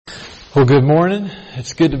Well, good morning.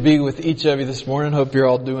 It's good to be with each of you this morning. Hope you're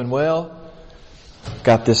all doing well.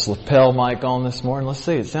 Got this lapel mic on this morning. Let's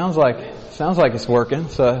see. It sounds like it's working.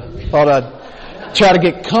 So I thought I'd try to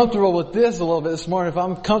get comfortable with this a little bit this morning. If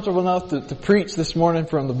I'm comfortable enough to preach this morning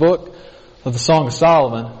from the book of the Song of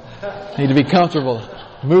Solomon, I need to be comfortable,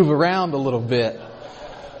 move around a little bit.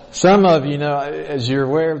 Some of you know, as you're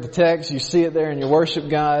aware of the text, you see it there in your worship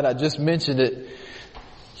guide. I just mentioned it.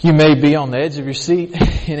 You may be on the edge of your seat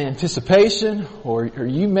in anticipation, or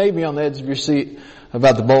you may be on the edge of your seat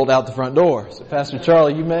about to bolt out the front door. So Pastor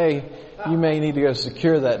Charlie, you may need to go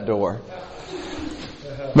secure that door.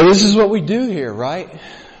 But this is what we do here, right?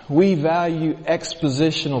 We value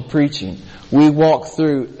expositional preaching. We walk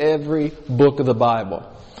through every book of the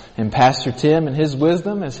Bible. And Pastor Tim, in his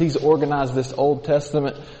wisdom, as he's organized this Old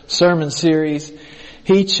Testament sermon series,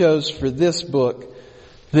 he chose for this book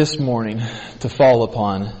this morning to fall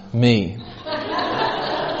upon me.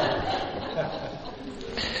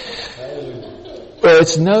 Well,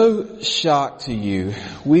 it's no shock to you.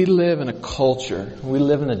 We live in a culture, we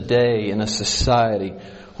live in a day, in a society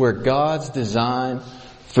where God's design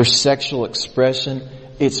for sexual expression,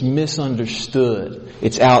 it's misunderstood,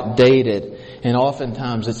 it's outdated, and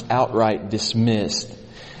oftentimes it's outright dismissed.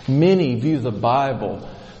 Many view the Bible,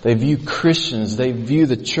 they view Christians, they view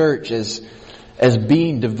the church as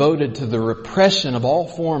being devoted to the repression of all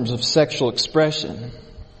forms of sexual expression.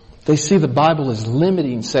 They see the Bible as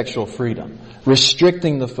limiting sexual freedom,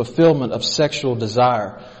 restricting the fulfillment of sexual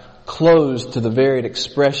desire, closed to the varied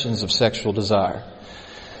expressions of sexual desire.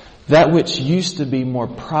 That which used to be more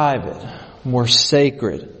private, more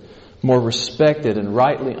sacred, more respected and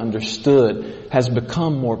rightly understood has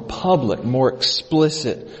become more public, more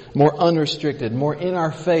explicit, more unrestricted, more in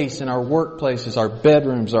our face in our workplaces, our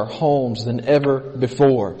bedrooms, our homes than ever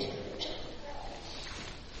before.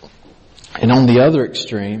 And on the other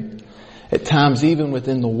extreme, at times even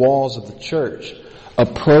within the walls of the church,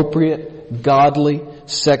 appropriate, godly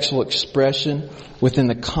sexual expression within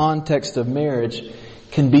the context of marriage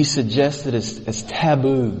can be suggested as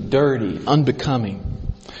taboo, dirty, unbecoming.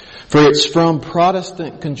 For it's from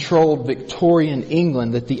Protestant-controlled Victorian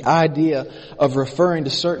England that the idea of referring to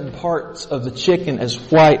certain parts of the chicken as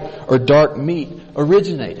white or dark meat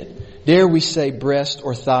originated. Dare we say breast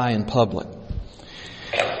or thigh in public.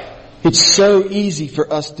 It's so easy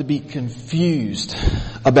for us to be confused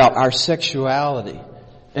about our sexuality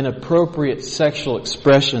and appropriate sexual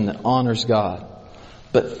expression that honors God.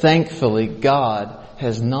 But thankfully, God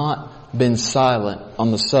has not been silent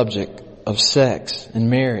on the subject of sex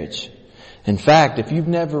and marriage. In fact, if you've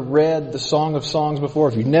never read the Song of Songs before,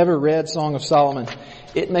 if you've never read Song of Solomon,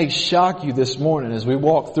 it may shock you this morning as we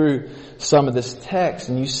walk through some of this text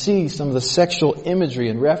and you see some of the sexual imagery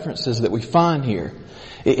and references that we find here.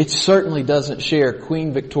 It certainly doesn't share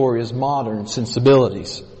Queen Victoria's modern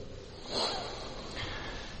sensibilities.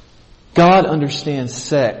 God understands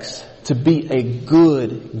sex to be a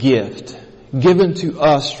good gift given to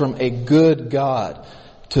us from a good God,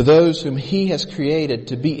 to those whom He has created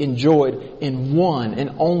to be enjoyed in one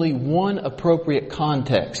and only one appropriate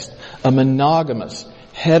context, a monogamous,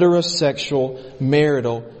 heterosexual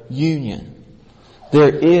marital union.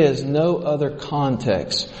 There is no other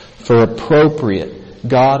context for appropriate,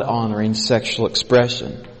 God-honoring sexual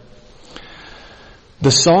expression.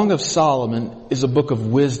 The Song of Solomon is a book of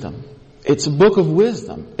wisdom. It's a book of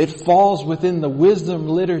wisdom. It falls within the wisdom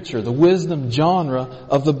literature, the wisdom genre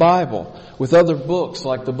of the Bible, with other books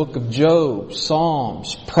like the book of Job,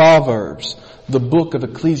 Psalms, Proverbs, the book of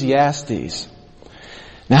Ecclesiastes.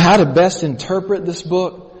 Now, how to best interpret this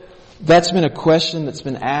book? That's been a question that's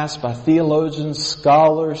been asked by theologians,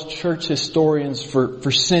 scholars, church historians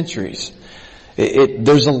for centuries.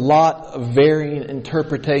 There's a lot of varying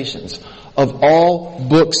interpretations of all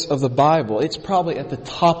books of the Bible. It's probably at the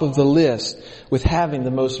top of the list with having the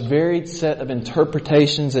most varied set of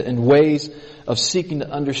interpretations and ways of seeking to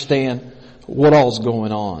understand what all's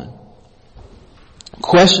going on.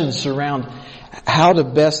 Questions surround how to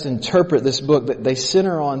best interpret this book. They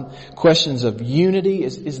center on questions of unity.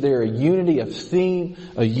 Is there a unity of theme,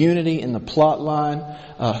 a unity in the plot line?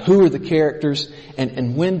 Who are the characters?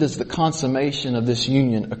 And when does the consummation of this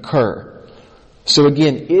union occur? So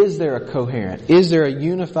again, is there a coherent, is there a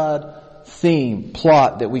unified theme,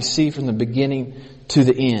 plot that we see from the beginning to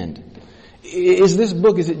the end? Is this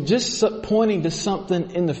book, is it just pointing to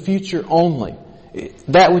something in the future only?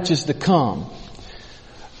 That which is to come?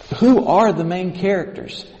 Who are the main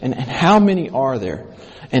characters? And how many are there?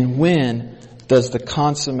 And when does the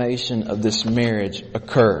consummation of this marriage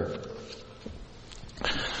occur?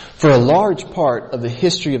 For a large part of the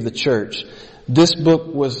history of the church, this book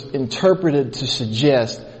was interpreted to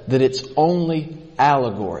suggest that it's only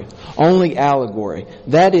allegory. Only allegory.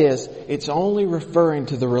 That is, it's only referring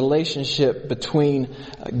to the relationship between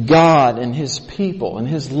God and His people and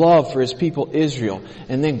His love for His people Israel,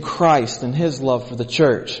 and then Christ and His love for the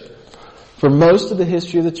church. For most of the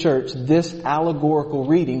history of the church, this allegorical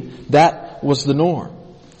reading, that was the norm.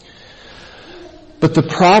 But the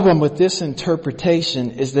problem with this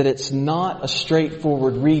interpretation is that it's not a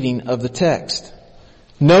straightforward reading of the text.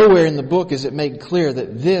 Nowhere in the book is it made clear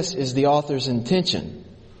that this is the author's intention.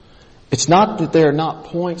 It's not that there are not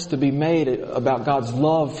points to be made about God's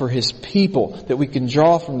love for His people that we can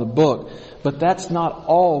draw from the book, but that's not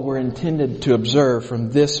all we're intended to observe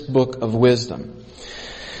from this book of wisdom.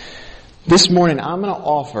 This morning I'm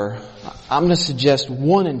going to suggest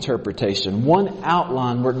one interpretation, one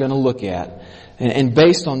outline we're going to look at. And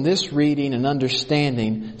based on this reading and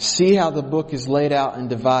understanding, see how the book is laid out and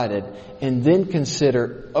divided, and then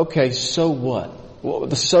consider, okay, so what? Well,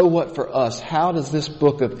 the so what for us? How does this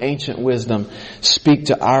book of ancient wisdom speak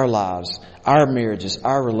to our lives, our marriages,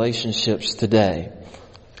 our relationships today?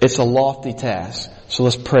 It's a lofty task, so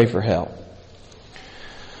let's pray for help.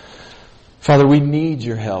 Father, we need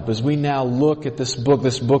your help. As we now look at this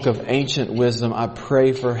book of ancient wisdom, I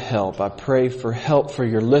pray for help. I pray for help for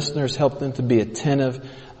your listeners. Help them to be attentive,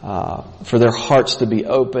 for their hearts to be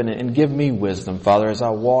open, and give me wisdom, Father, as I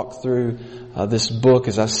walk through this book,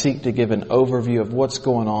 as I seek to give an overview of what's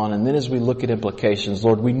going on, and then as we look at implications.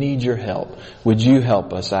 Lord, we need your help. Would you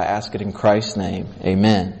help us? I ask it in Christ's name.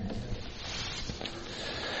 Amen.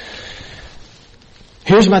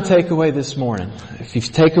 Here's my takeaway this morning. If you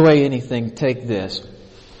take away anything, take this.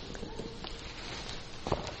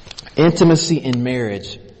 Intimacy in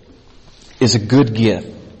marriage is a good gift.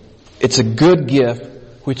 It's a good gift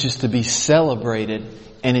which is to be celebrated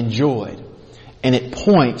and enjoyed. And it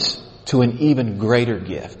points to an even greater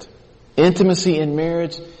gift. Intimacy in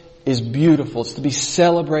marriage is beautiful. It's to be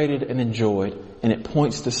celebrated and enjoyed. And it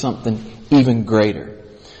points to something even greater.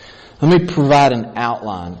 Let me provide an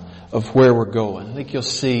outline of where we're going. I think you'll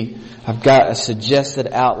see I've got a suggested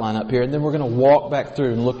outline up here, and then we're going to walk back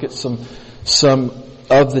through and look at some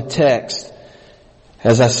of the text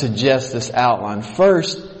as I suggest this outline.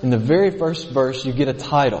 First, in the very first verse, you get a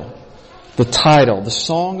title. The title, the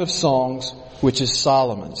Song of Songs, which is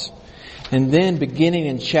Solomon's. And then beginning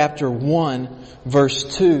in chapter 1,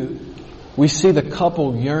 verse 2, we see the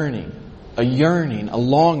couple yearning, a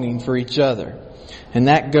longing for each other. And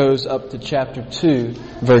that goes up to chapter 2,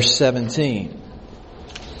 verse 17.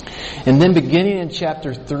 And then beginning in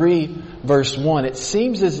chapter 3, verse 1, it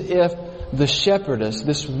seems as if the shepherdess,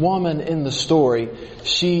 this woman in the story,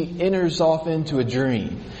 she enters off into a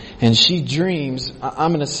dream. And she dreams,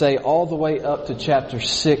 I'm going to say, all the way up to chapter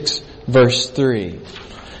 6, verse 3.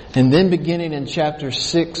 And then beginning in chapter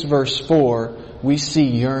 6, verse 4, we see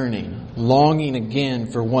yearning, longing again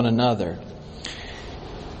for one another.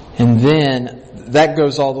 And then that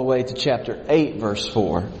goes all the way to chapter 8, verse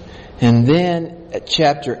 4. And then at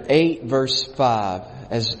chapter 8, verse 5,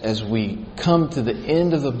 as we come to the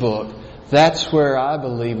end of the book, that's where I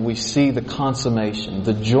believe we see the consummation,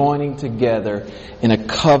 the joining together in a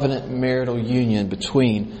covenant marital union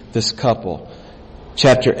between this couple.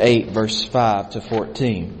 Chapter 8, verse 5 to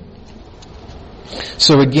 14.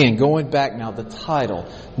 So again, going back now, the title,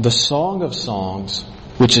 the Song of Songs,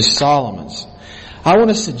 which is Solomon's. I want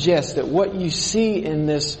to suggest that what you see in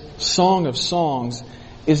this Song of Songs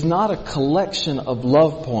is not a collection of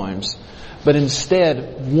love poems, but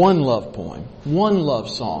instead one love poem, one love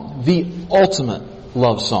song, the ultimate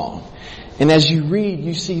love song. And as you read,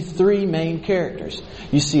 you see three main characters.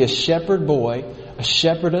 You see a shepherd boy, a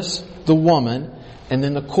shepherdess, the woman, and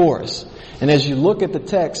then the chorus. And as you look at the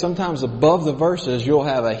text, sometimes above the verses you'll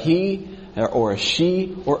have a he, or a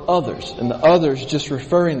she, or others. And the others just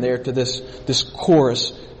referring there to this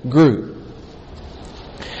chorus group.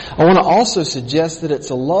 I want to also suggest that it's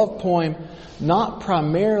a love poem not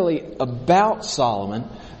primarily about Solomon.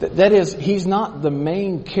 That is, he's not the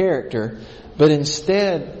main character, but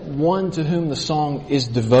instead one to whom the song is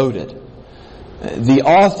devoted. The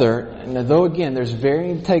author, and though again there's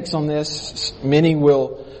varying takes on this, many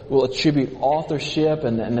will attribute authorship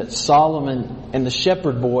and that Solomon and the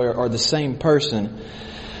shepherd boy are the same person.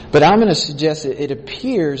 But I'm going to suggest that it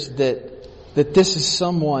appears that this is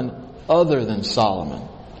someone other than Solomon.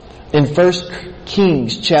 In 1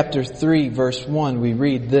 Kings chapter 3 verse 1 we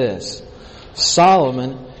read this: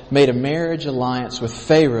 Solomon made a marriage alliance with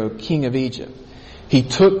Pharaoh, king of Egypt. He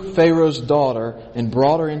took Pharaoh's daughter and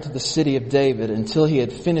brought her into the city of David until he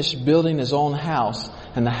had finished building his own house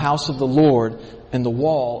and the house of the Lord and the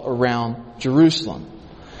wall around Jerusalem.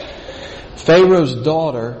 Pharaoh's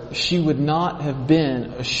daughter, she would not have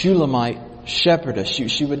been a Shulamite shepherdess.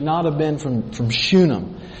 She would not have been from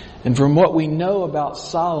Shunem. And from what we know about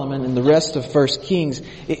Solomon and the rest of 1 Kings,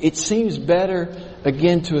 it seems better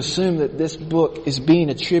again to assume that this book is being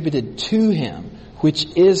attributed to him, which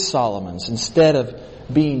is Solomon's, instead of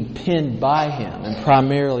being penned by him and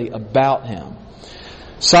primarily about him.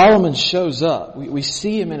 Solomon shows up. We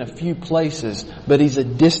see him in a few places, but he's a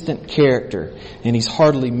distant character, and he's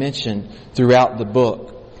hardly mentioned throughout the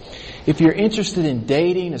book. If you're interested in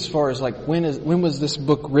dating, as far as like when was this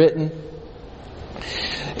book written,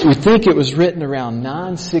 we think it was written around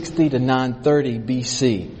 960 to 930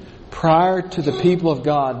 BC, prior to the people of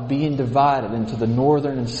God being divided into the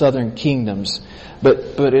northern and southern kingdoms, but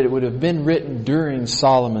it would have been written during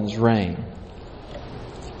Solomon's reign.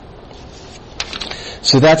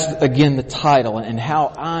 So that's, again, the title and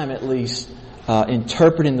how I'm at least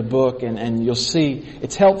interpreting the book. And you'll see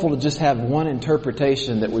it's helpful to just have one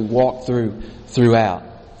interpretation that we walk throughout.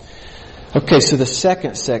 Okay, so the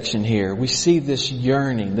second section here, we see this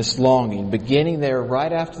yearning, this longing, beginning there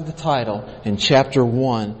right after the title in chapter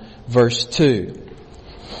 1, verse 2.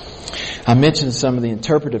 I mentioned some of the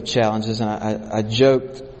interpretive challenges, and I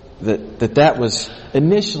joked that was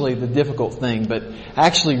initially the difficult thing, but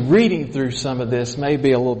actually reading through some of this may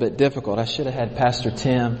be a little bit difficult. I should have had Pastor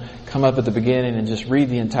Tim come up at the beginning and just read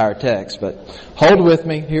the entire text, but hold with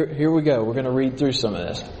me. Here we go. We're going to read through some of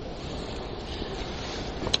this.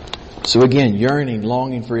 So again, yearning,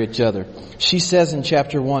 longing for each other. She says in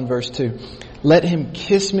chapter 1, verse 2, "Let him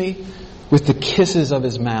kiss me with the kisses of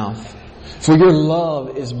his mouth. For your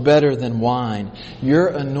love is better than wine. Your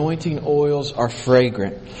anointing oils are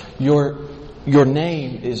fragrant. Your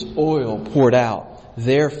name is oil poured out.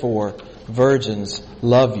 Therefore, virgins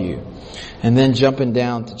love you." And then jumping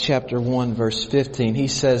down to chapter 1, verse 15, he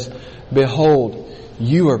says, "Behold,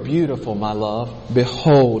 you are beautiful, my love.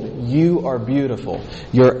 Behold, you are beautiful.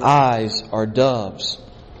 Your eyes are doves."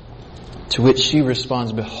 To which she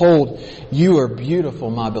responds, "Behold, you are beautiful,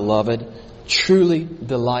 my beloved. Truly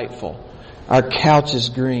delightful. Our couch is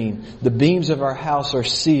green. The beams of our house are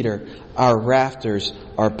cedar. Our rafters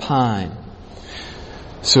are pine."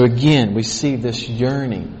 So again, we see this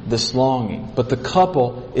yearning, this longing. But the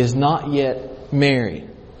couple is not yet married.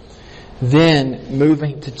 Then,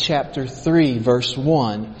 moving to chapter 3, verse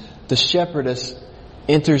 1, the shepherdess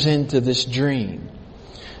enters into this dream.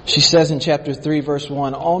 She says in chapter 3, verse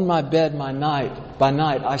 1, "On my bed by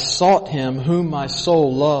night, I sought him whom my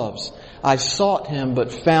soul loves. I sought him,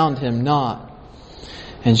 but found him not."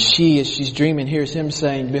 And she, as she's dreaming, hears him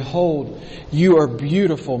saying, "Behold, you are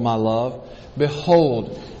beautiful, my love.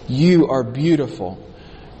 Behold, you are beautiful.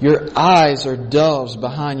 Your eyes are doves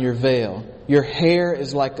behind your veil. Your hair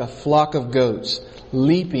is like a flock of goats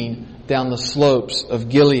leaping down the slopes of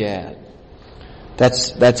Gilead."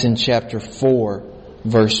 That's in chapter 4,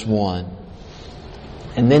 verse 1.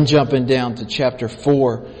 And then jumping down to chapter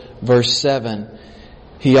 4, verse 7,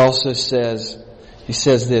 he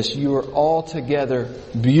says this, "You are altogether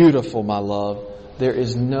beautiful, my love. There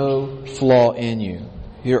is no flaw in you."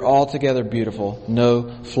 You're altogether beautiful,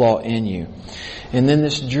 no flaw in you. And then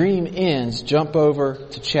this dream ends. Jump over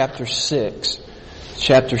to chapter 6.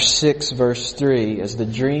 Chapter 6, verse 3. As the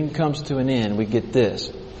dream comes to an end, we get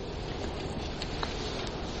this.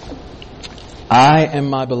 "I am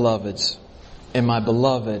my beloved's, and my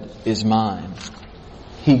beloved is mine.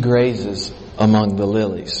 He grazes among the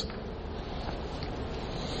lilies."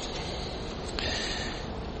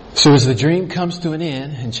 So as the dream comes to an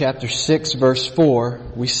end, in chapter 6, verse 4,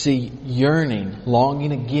 we see yearning,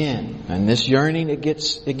 longing again. And this yearning, it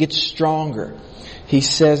gets stronger. He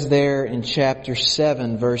says there in chapter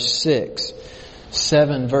 7, verse 6,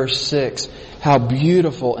 7, verse 6, "How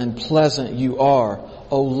beautiful and pleasant you are,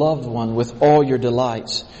 O loved one, with all your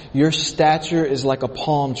delights. Your stature is like a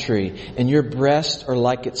palm tree, and your breasts are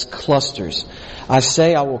like its clusters. I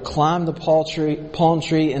say, I will climb the palm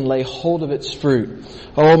tree and lay hold of its fruit.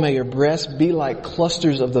 Oh, may your breasts be like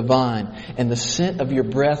clusters of the vine, and the scent of your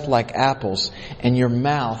breath like apples, and your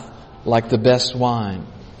mouth like the best wine."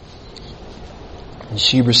 And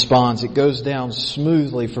she responds, "It goes down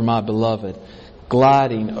smoothly for my beloved,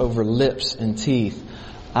 gliding over lips and teeth.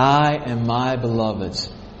 I am my beloved's,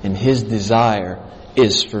 and his desire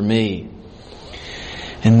is for me."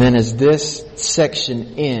 And then as this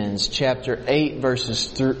section ends, chapter 8, verses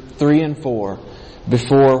 3 and 4,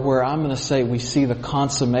 before where I'm going to say we see the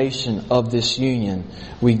consummation of this union,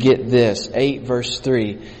 we get this. 8, verse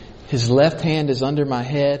 3, "His left hand is under my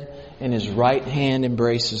head, and his right hand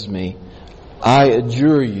embraces me. I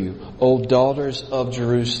adjure you, O daughters of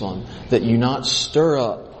Jerusalem, that you not stir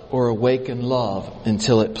up or awaken love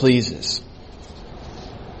until it pleases.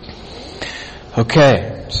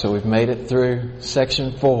 Okay, so we've made it through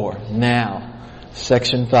section 4. Now,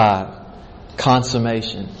 section 5,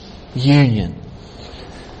 consummation, union.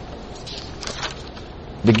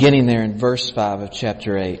 Beginning there in verse 5 of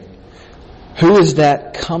chapter 8. Who is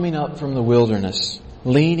that coming up from the wilderness,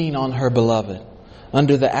 leaning on her beloved?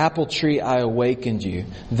 Under the apple tree I awakened you.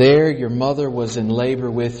 There your mother was in labor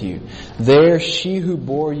with you. There she who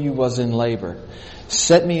bore you was in labor.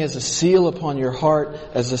 Set me as a seal upon your heart,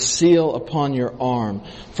 as a seal upon your arm.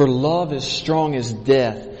 For love is strong as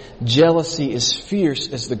death. Jealousy is fierce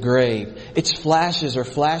as the grave. Its flashes are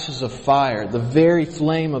flashes of fire, the very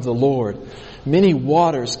flame of the Lord. Many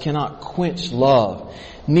waters cannot quench love,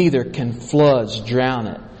 neither can floods drown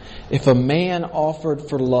it. If a man offered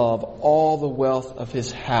for love all the wealth of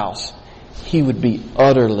his house, he would be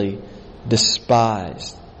utterly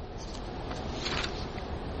despised.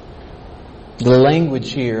 The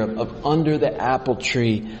language here of under the apple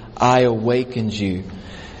tree, I awakened you.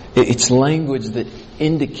 It's language that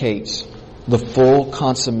indicates the full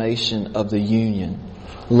consummation of the union.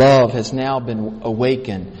 Love has now been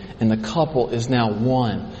awakened and the couple is now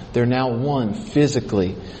one. They're now one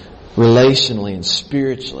physically, relationally, and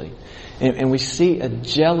spiritually. And we see a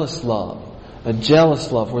jealous love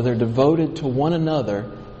where they're devoted to one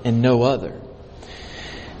another and no other.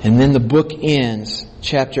 And then the book ends,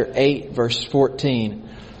 chapter 8, verse 14.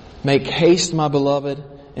 Make haste, my beloved,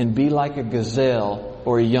 and be like a gazelle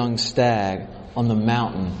or a young stag on the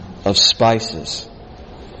mountain of spices.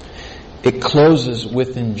 It closes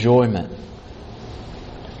with enjoyment.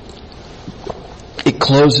 It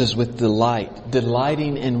closes with delight,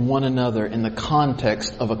 delighting in one another in the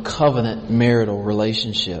context of a covenant marital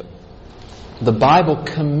relationship. The Bible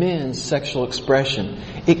commends sexual expression.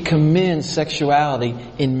 It commends sexuality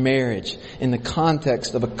in marriage in the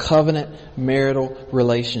context of a covenant marital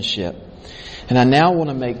relationship. And I now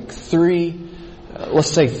want to make three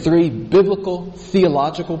biblical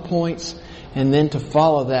theological points, and then to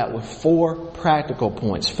follow that with four practical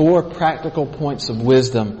points of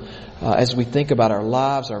wisdom as we think about our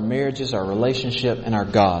lives, our marriages, our relationship, and our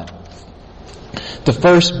God. The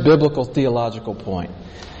first biblical theological point.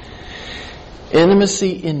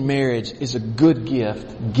 Intimacy in marriage is a good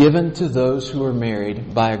gift given to those who are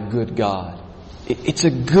married by a good God. It's a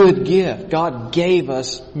good gift. God gave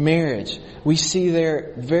us marriage. We see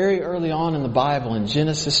there very early on in the Bible in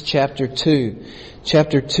Genesis chapter 2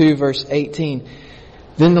 verse 18.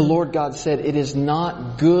 Then the Lord God said, it is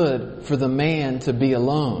not good for the man to be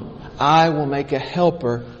alone. I will make a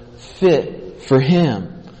helper fit for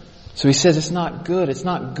him. So he says it's not good. It's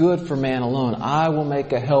not good for man alone. I will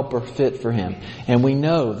make a helper fit for him. And we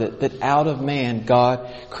know that out of man God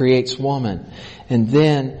creates woman. And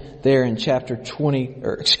then there in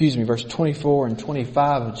verse 24 and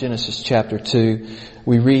 25 of Genesis chapter 2,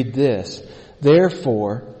 we read this.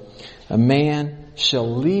 Therefore, a man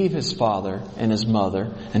shall leave his father and his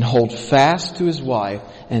mother and hold fast to his wife,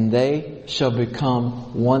 and they shall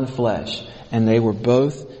become one flesh. And they were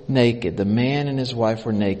both naked. The man and his wife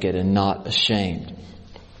were naked and not ashamed.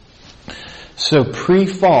 So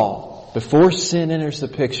pre-fall, before sin enters the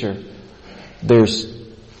picture, there's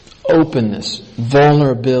openness,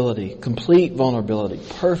 vulnerability, complete vulnerability,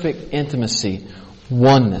 perfect intimacy,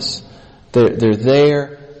 oneness. They're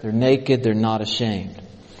there, they're naked, they're not ashamed.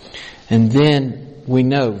 And then we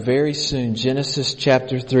know very soon, Genesis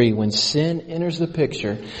chapter 3, when sin enters the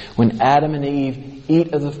picture, when Adam and Eve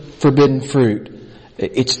eat of the forbidden fruit,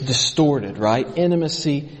 it's distorted, right?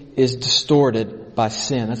 Intimacy is distorted by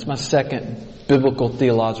sin. That's my second biblical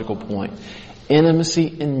theological point. Intimacy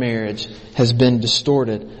in marriage has been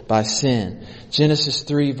distorted by sin. Genesis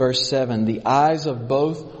 3 verse 7, the eyes of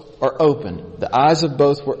both are opened. The eyes of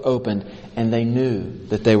both were opened, and they knew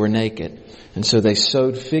that they were naked. And so they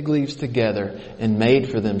sewed fig leaves together and made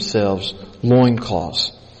for themselves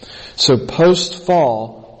loincloths. So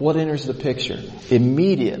post-fall, what enters the picture?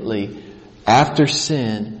 Immediately after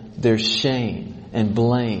sin, there's shame and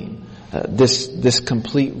blame. This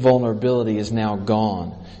complete vulnerability is now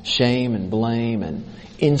gone. Shame and blame and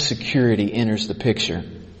insecurity enters the picture.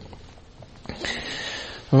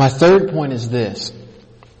 My third point is this.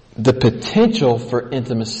 The potential for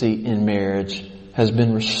intimacy in marriage has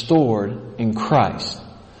been restored in Christ.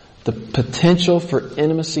 The potential for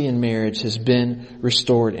intimacy in marriage has been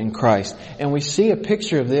restored in Christ. And we see a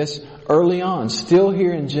picture of this early on, still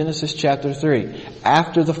here in Genesis chapter 3.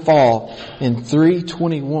 After the fall, in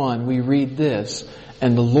 3:21, we read this,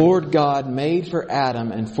 and the Lord God made for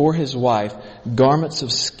Adam and for his wife garments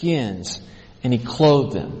of skins, and he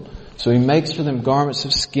clothed them. So He makes for them garments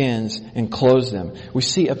of skins and clothes them. We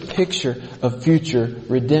see a picture of future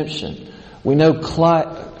redemption. We know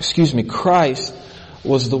Christ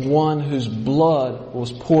was the one whose blood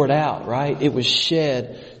was poured out, right? It was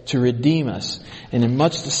shed to redeem us. And in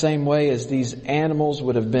much the same way as these animals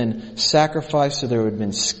would have been sacrificed so there would have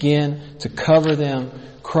been skin to cover them,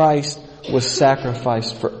 Christ was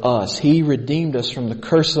sacrificed for us. He redeemed us from the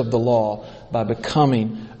curse of the law by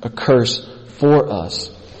becoming a curse for us.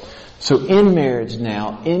 So in marriage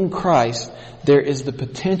now, in Christ, there is the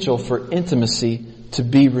potential for intimacy to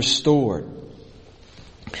be restored.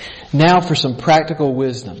 Now for some practical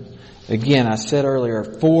wisdom. Again, I said earlier,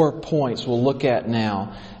 4 points we'll look at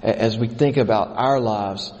now as we think about our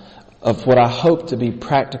lives of what I hope to be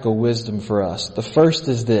practical wisdom for us. The first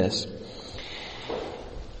is this.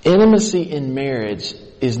 Intimacy in marriage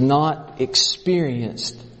is not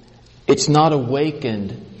experienced. It's not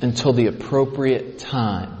awakened until the appropriate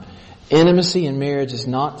time. Intimacy in marriage is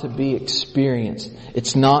not to be experienced.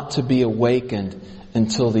 It's not to be awakened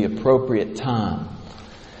until the appropriate time.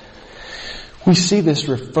 We see this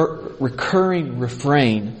recurring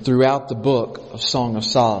refrain throughout the book of Song of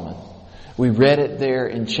Solomon. We read it there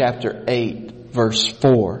in chapter 8, verse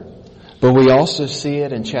 4. But we also see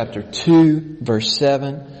it in chapter 2, verse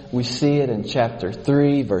 7. We see it in chapter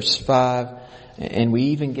 3, verse 5. And we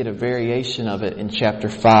even get a variation of it in chapter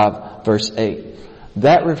 5, verse 8.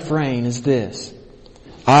 That refrain is this.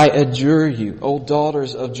 I adjure you, O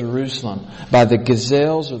daughters of Jerusalem, by the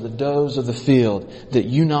gazelles or the does of the field, that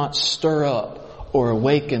you not stir up or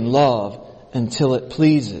awaken love until it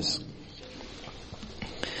pleases.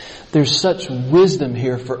 There's such wisdom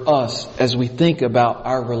here for us as we think about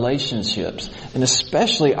our relationships, and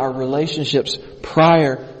especially our relationships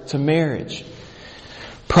prior to marriage.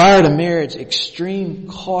 Prior to marriage, extreme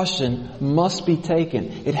caution must be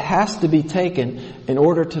taken. It has to be taken in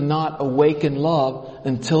order to not awaken love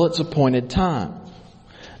until its appointed time.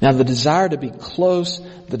 Now, the desire to be close,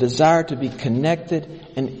 the desire to be connected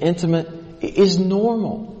and intimate is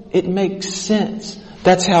normal. It makes sense.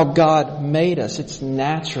 That's how God made us. It's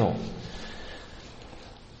natural.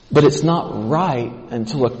 But it's not right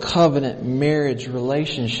until a covenant marriage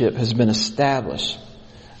relationship has been established.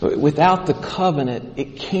 Without the covenant,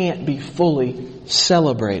 it can't be fully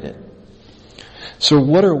celebrated. So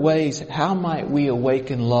what are ways, how might we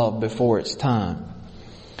awaken love before it's time?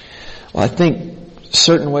 Well, I think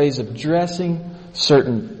certain ways of dressing,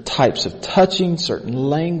 certain types of touching, certain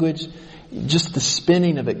language, just the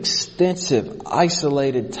spending of extensive,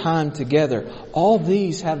 isolated time together, all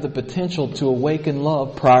these have the potential to awaken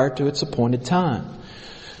love prior to its appointed time.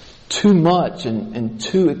 Too much and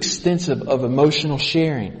too extensive of emotional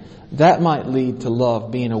sharing, that might lead to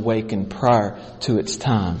love being awakened prior to its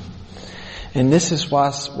time. And this is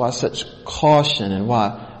why such caution and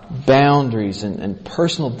why boundaries and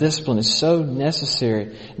personal discipline is so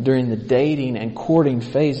necessary during the dating and courting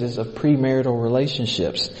phases of premarital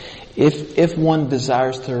relationships, if one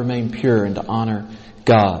desires to remain pure and to honor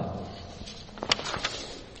God.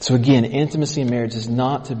 So again, intimacy in marriage is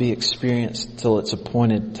not to be experienced till its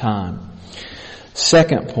appointed time.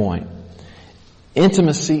 Second point,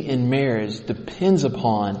 intimacy in marriage depends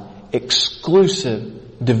upon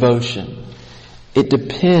exclusive devotion. It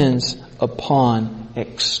depends upon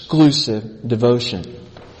exclusive devotion.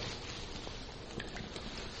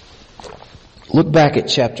 Look back at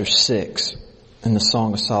chapter 6 in the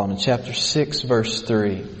Song of Solomon. Chapter 6, verse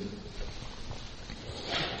 3.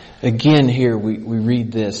 Again here we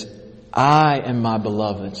read this. I am my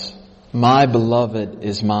beloved's. My beloved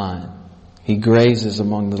is mine. He grazes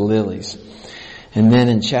among the lilies. And then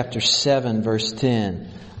in chapter 7, verse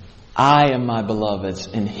 10. I am my beloved's,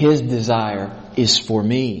 and his desire is for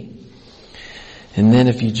me. And then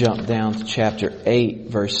if you jump down to chapter 8,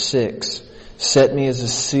 verse 6. Set me as a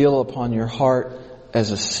seal upon your heart,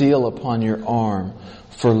 as a seal upon your arm.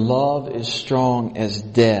 For love is strong as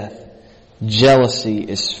death. Jealousy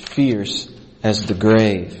is fierce as the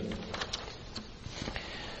grave.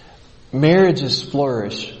 Marriages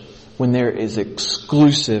flourish when there is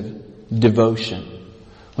exclusive devotion.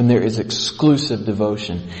 When there is exclusive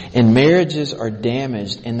devotion. And marriages are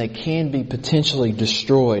damaged and they can be potentially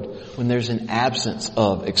destroyed when there's an absence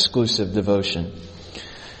of exclusive devotion.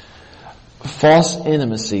 False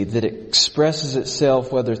intimacy that expresses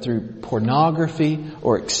itself whether through pornography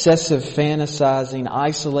or excessive fantasizing,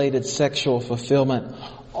 isolated sexual fulfillment,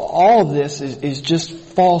 all of this is just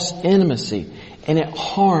false intimacy, and it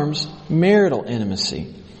harms marital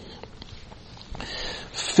intimacy.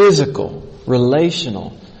 Physical,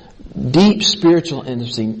 relational, Deep spiritual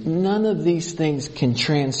intimacy, none of these things can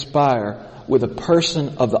transpire with a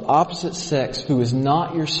person of the opposite sex who is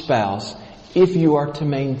not your spouse if you are to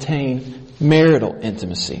maintain marital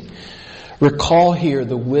intimacy. Recall here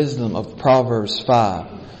the wisdom of Proverbs 5.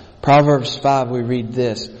 Proverbs 5, we read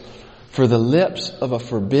this: "For the lips of a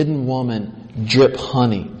forbidden woman drip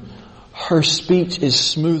honey. Her speech is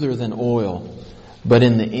smoother than oil, but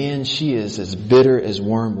in the end she is as bitter as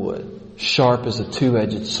wormwood, sharp as a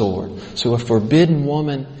two-edged sword." So a forbidden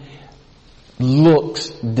woman looks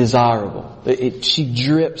desirable. She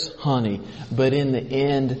drips honey, but in the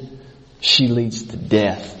end she leads to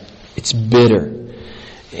death. It's bitter.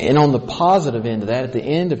 And on the positive end of that, at the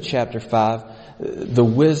end of chapter 5, the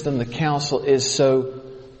wisdom, the counsel is so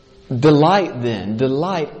delight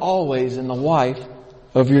always in the wife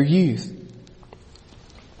of your youth.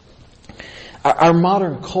 Our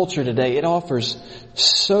modern culture today, it offers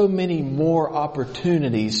so many more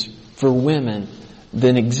opportunities for women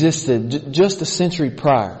than existed just a century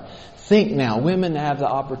prior. Think now, women have the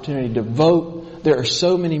opportunity to vote. There are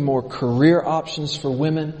so many more career options for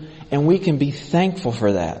women, and we can be thankful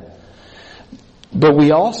for that. But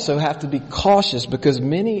we also have to be cautious because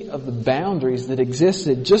many of the boundaries that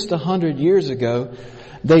existed just 100 years ago,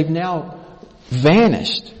 they've now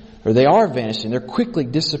vanished, or they are vanishing. They're quickly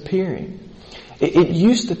disappearing. It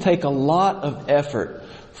used to take a lot of effort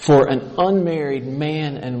for an unmarried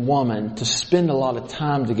man and woman to spend a lot of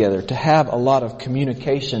time together, to have a lot of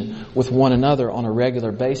communication with one another on a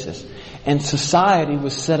regular basis. And society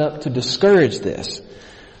was set up to discourage this.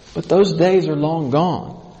 But those days are long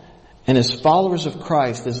gone. And as followers of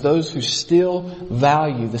Christ, as those who still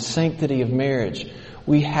value the sanctity of marriage,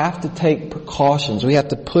 we have to take precautions. We have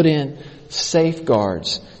to put in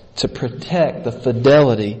safeguards to protect the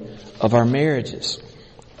fidelity of our marriages.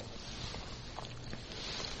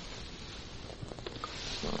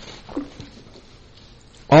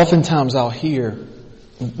 Oftentimes I'll hear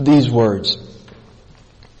these words: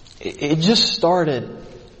 "It just started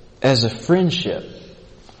as a friendship,"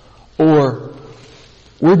 or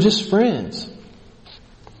 "we're just friends."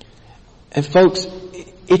 And folks,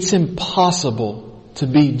 it's impossible to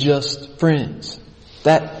be just friends.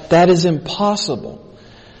 That is impossible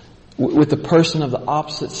with a person of the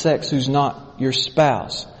opposite sex who's not your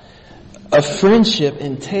spouse. A friendship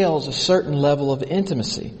entails a certain level of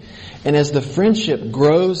intimacy. And as the friendship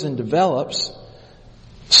grows and develops,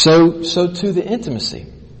 so too the intimacy.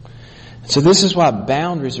 So this is why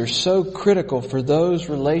boundaries are so critical for those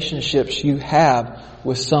relationships you have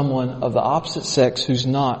with someone of the opposite sex who's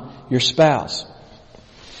not your spouse.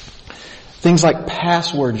 Things like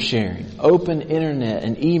password sharing, open internet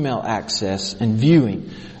and email access and viewing,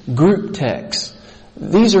 group texts.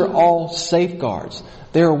 These are all safeguards.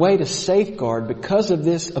 They're a way to safeguard because of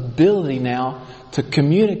this ability now to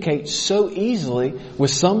communicate so easily with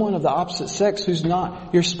someone of the opposite sex who's not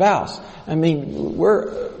your spouse. I mean,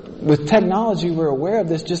 with technology, we're aware of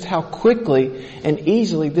this, just how quickly and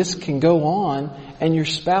easily this can go on and your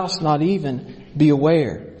spouse not even be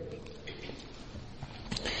aware.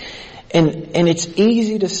 And it's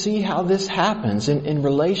easy to see how this happens in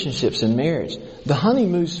relationships and marriage. The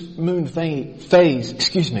honeymoon phase,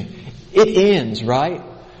 it ends, right?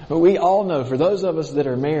 But we all know, for those of us that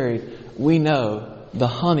are married, we know the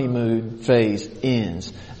honeymoon phase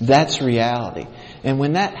ends. That's reality. And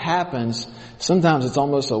when that happens, sometimes it's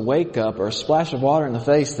almost a wake up or a splash of water in the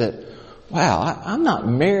face that, wow, I'm not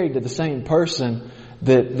married to the same person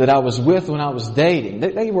that I was with when I was dating.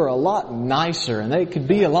 They were a lot nicer and they could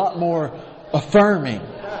be a lot more affirming.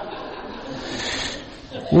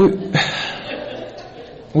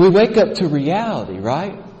 We wake up to reality,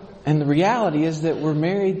 right? And the reality is that we're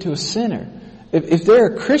married to a sinner. If they're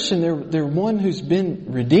a Christian, they're one who's been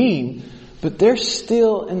redeemed, but they're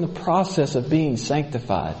still in the process of being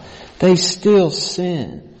sanctified. They still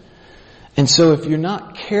sin. And so if you're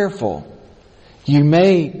not careful, you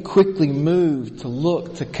may quickly move to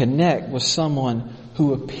look to connect with someone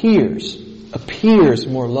who appears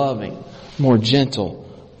more loving, more gentle,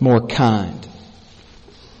 more kind.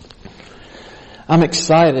 I'm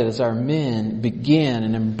excited as our men begin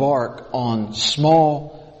and embark on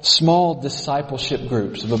small discipleship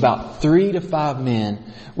groups of about 3 to 5 men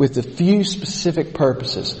with a few specific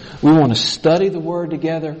purposes. We want to study the Word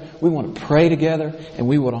together, we want to pray together, and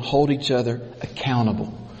we want to hold each other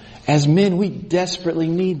accountable. As men, we desperately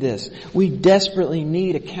need this. We desperately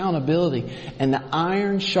need accountability and the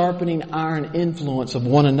iron sharpening iron influence of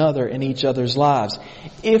one another in each other's lives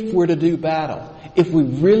if we're to do battle. If we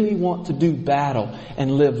really want to do battle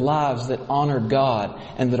and live lives that honor God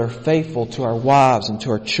and that are faithful to our wives and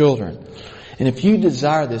to our children. And if you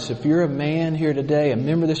desire this, if you're a man here today, a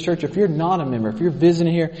member of this church, if you're not a member, if you're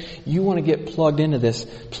visiting here, you want to get plugged into this,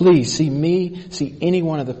 please see me, see any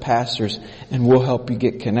one of the pastors, and we'll help you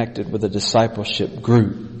get connected with a discipleship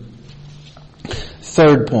group.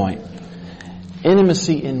 Third point,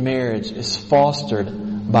 intimacy in marriage is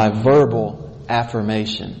fostered by verbal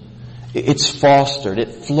affirmation. It's fostered,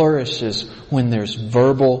 it flourishes when there's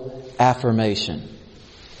verbal affirmation.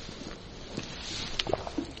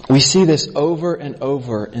 We see this over and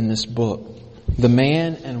over in this book. The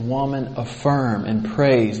man and woman affirm and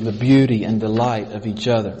praise the beauty and delight of each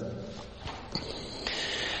other.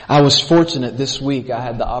 I was fortunate this week. I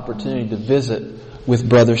had the opportunity to visit with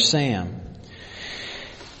Brother Sam.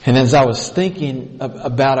 And as I was thinking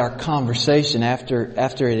about our conversation after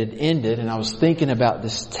it had ended, and I was thinking about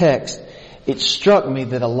this text, it struck me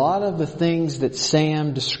that a lot of the things that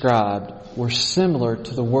Sam described were similar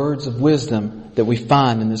to the words of wisdom that we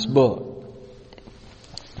find in this book.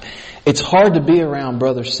 It's hard to be around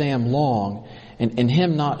Brother Sam long and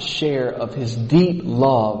him not share of his deep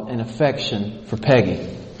love and affection for Peggy.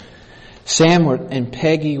 Sam and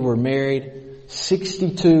Peggy were married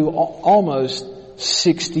 62, almost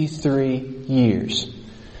 63 years.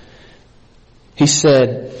 He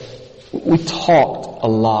said, we talked a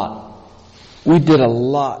lot. We did a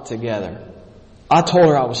lot together. I told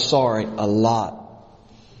her I was sorry a lot.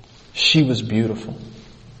 She was beautiful.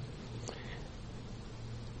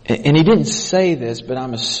 And he didn't say this, but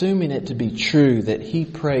I'm assuming it to be true that he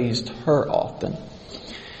praised her often.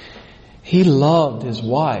 He loved his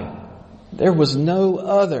wife. There was no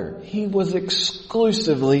other. He was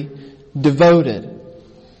exclusively devoted.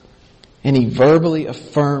 And he verbally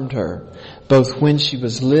affirmed her, both when she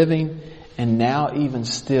was living and now even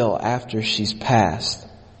still after she's passed.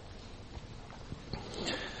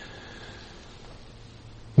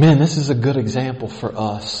 Man, this is a good example for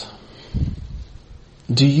us.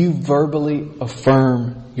 Do you verbally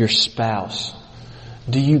affirm your spouse?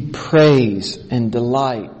 Do you praise and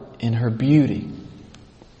delight in her beauty?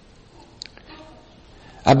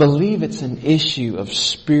 I believe it's an issue of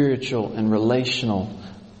spiritual and relational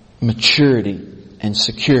maturity and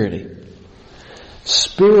security.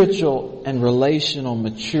 Spiritual and relational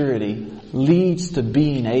maturity leads to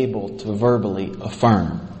being able to verbally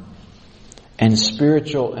affirm. And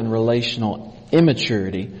spiritual and relational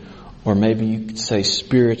immaturity, or maybe you could say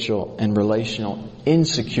spiritual and relational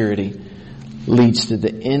insecurity, leads to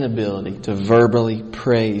the inability to verbally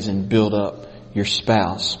praise and build up your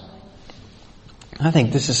spouse. I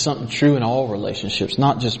think this is something true in all relationships,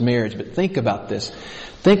 not just marriage, but think about this.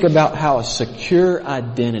 Think about how a secure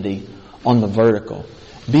identity on the vertical,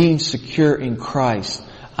 being secure in Christ,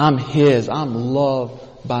 I'm His, I'm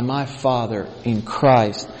loved by my Father in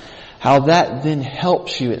Christ, how that then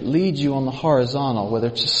helps you, it leads you on the horizontal, whether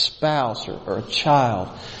it's a spouse or a child,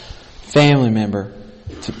 family member,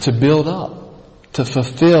 to build up, to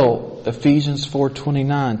fulfill Ephesians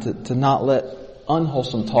 4:29, to not let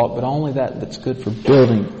unwholesome talk, but only that's good for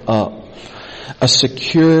building up. A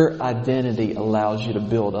secure identity allows you to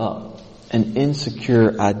build up. An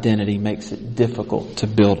insecure identity makes it difficult to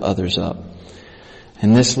build others up.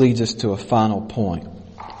 And this leads us to a final point.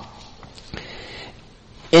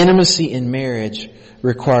 Intimacy in marriage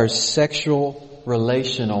requires sexual,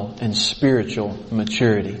 relational, and spiritual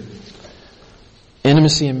maturity.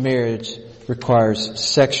 Intimacy in marriage requires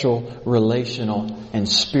sexual, relational, and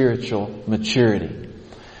spiritual maturity.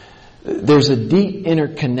 There's a deep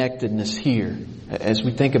interconnectedness here as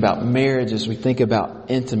we think about marriage, as we think about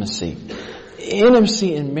intimacy.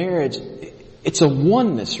 Intimacy in marriage, it's a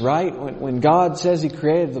oneness, right? When God says He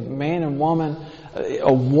created the man and woman,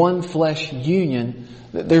 a one flesh union,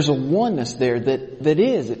 there's a oneness there that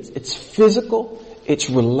is. It's physical, it's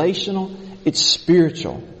relational, it's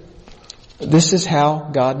spiritual. This is how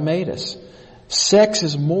God made us. Sex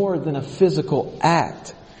is more than a physical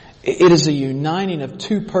act. It is a uniting of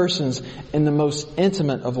two persons in the most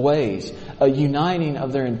intimate of ways. A uniting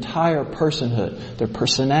of their entire personhood, their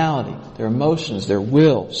personality, their emotions, their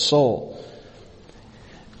will, soul.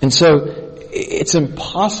 And so it's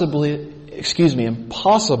impossible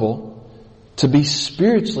to be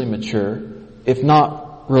spiritually mature if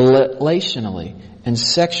not relationally and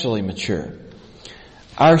sexually mature.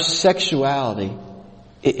 Our sexuality,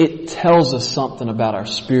 it tells us something about our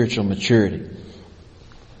spiritual maturity.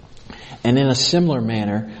 And in a similar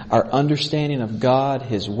manner, our understanding of God,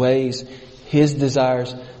 His ways, His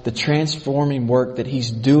desires, the transforming work that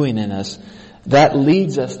He's doing in us, that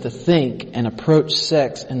leads us to think and approach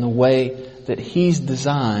sex in the way that He's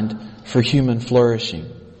designed for human flourishing.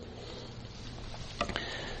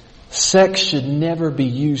 Sex should never be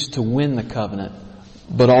used to win the covenant,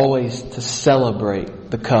 but always to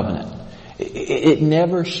celebrate the covenant. It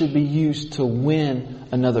never should be used to win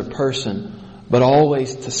another person, but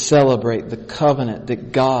always to celebrate the covenant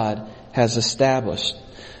that God has established.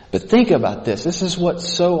 But think about this. This is what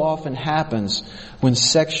so often happens when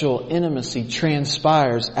sexual intimacy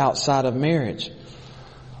transpires outside of marriage.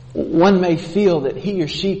 One may feel that he or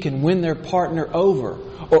she can win their partner over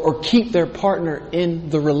or keep their partner in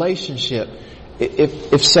the relationship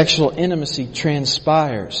if sexual intimacy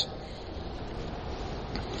transpires.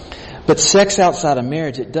 But sex outside of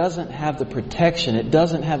marriage, it doesn't have the protection, it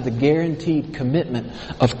doesn't have the guaranteed commitment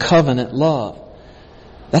of covenant love.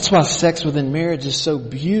 That's why sex within marriage is so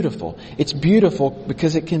beautiful. It's beautiful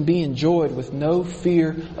because it can be enjoyed with no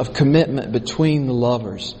fear of commitment between the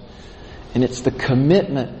lovers. And it's the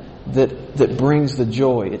commitment that brings the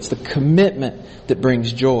joy. It's the commitment that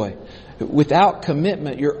brings joy. Without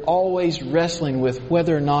commitment, you're always wrestling with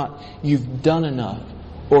whether or not you've done enough,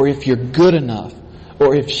 or if you're good enough,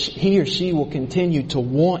 or if he or she will continue to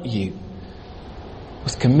want you.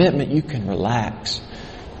 With commitment, you can relax.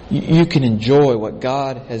 You can enjoy what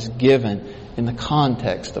God has given in the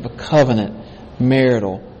context of a covenant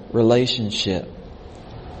marital relationship.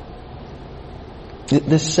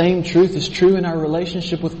 This same truth is true in our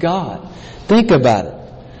relationship with God. Think about it.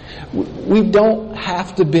 We don't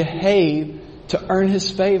have to behave to earn His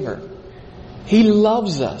favor. He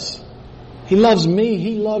loves us. He loves me.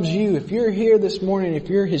 He loves you. If you're here this morning, if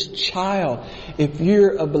you're His child, if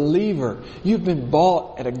you're a believer, you've been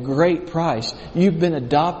bought at a great price. You've been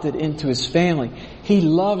adopted into His family. He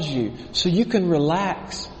loves you. So you can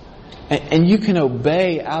relax and you can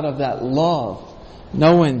obey out of that love,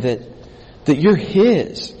 knowing that you're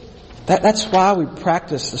His. That's why we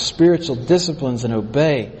practice the spiritual disciplines and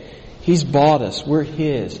obey. He's bought us. We're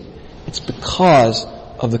His. It's because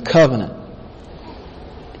of the covenant.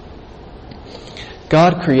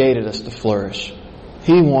 God created us to flourish.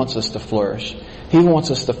 He wants us to flourish. He wants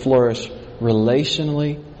us to flourish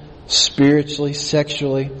relationally, spiritually,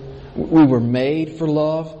 sexually. We were made for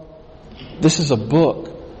love. This is a book.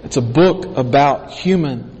 It's a book about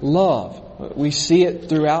human love. We see it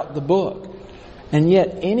throughout the book. And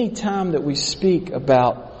yet, any time that we speak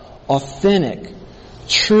about authentic,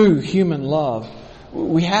 true human love,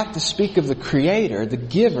 we have to speak of the Creator, the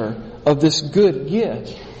giver of this good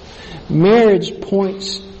gift. Marriage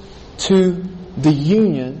points to the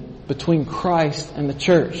union between Christ and the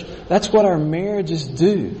church. That's what our marriages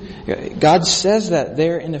do. God says that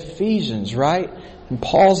there in Ephesians, right? In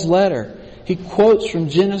Paul's letter, he quotes from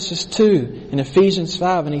Genesis 2 in Ephesians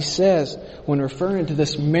 5, and he says, when referring to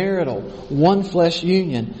this marital, one flesh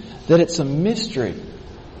union, that it's a mystery,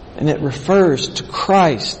 and it refers to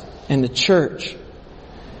Christ and the church.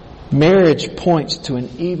 Marriage points to an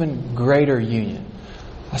even greater union.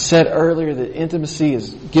 I said earlier that intimacy is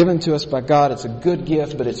given to us by God. It's a good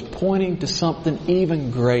gift, but it's pointing to something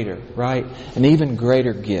even greater, right? An even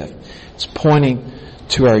greater gift. It's pointing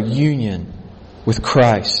to our union with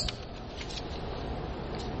Christ.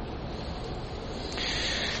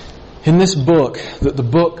 In this book, the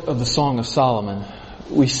book of the Song of Solomon,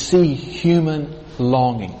 we see human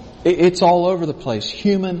longing. It's all over the place.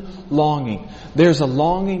 Human longing. There's a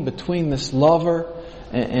longing between this lover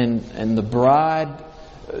and the bride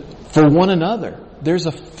for one another. There's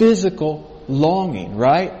a physical longing,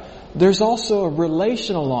 right? There's also a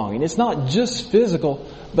relational longing. It's not just physical,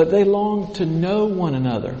 but they long to know one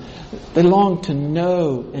another. They long to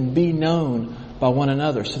know and be known by one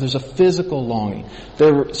another. So there's a physical longing.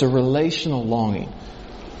 There's a relational longing.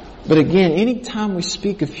 But again, anytime we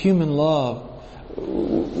speak of human love,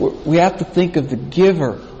 we have to think of the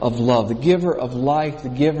giver of love, the giver of life, the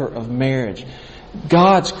giver of marriage.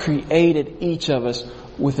 God's created each of us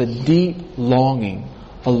with a deep longing,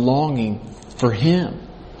 a longing for Him,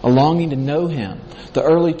 a longing to know Him. The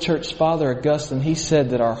early church father, Augustine, he said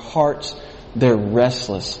that our hearts, they're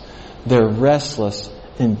restless. They're restless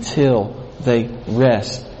until they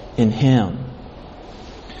rest in Him.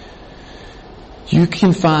 You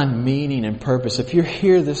can find meaning and purpose. If you're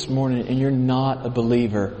here this morning and you're not a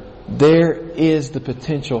believer, there is the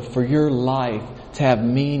potential for your life to have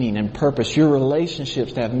meaning and purpose, your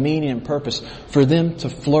relationships to have meaning and purpose, for them to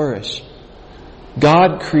flourish.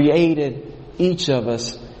 God created each of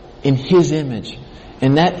us in His image.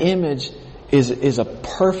 And that image is a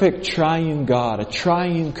perfect triune God, a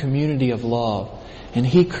triune community of love. And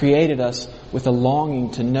He created us with a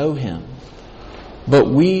longing to know Him. But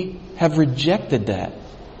we have rejected that.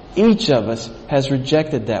 Each of us has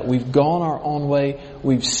rejected that. We've gone our own way,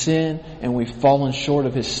 we've sinned, and we've fallen short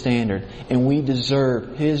of His standard. And we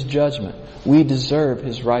deserve His judgment. We deserve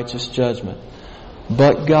His righteous judgment.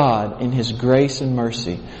 But God, in His grace and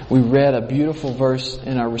mercy, we read a beautiful verse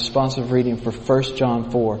in our responsive reading for 1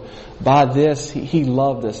 John 4. By this He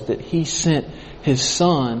loved us, that He sent His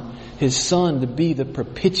Son to be the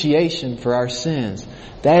propitiation for our sins.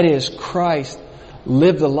 That is, Christ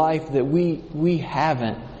lived the life that we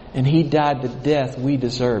haven't, and He died the death we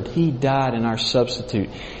deserved. He died in our substitute.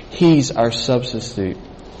 He's our substitute.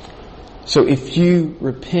 So if you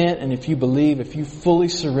repent and if you believe, if you fully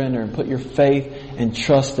surrender and put your faith and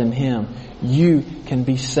trust in Him, you can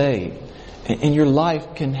be saved. And your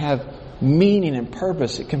life can have meaning and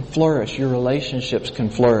purpose. It can flourish. Your relationships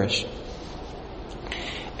can flourish.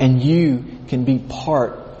 And you can be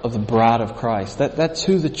part of the bride of Christ. That's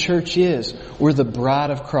who the church is. We're the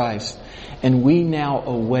bride of Christ. And we now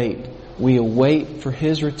await. We await for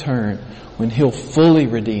His return when He'll fully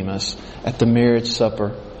redeem us at the marriage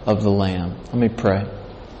supper of the Lamb. Let me pray.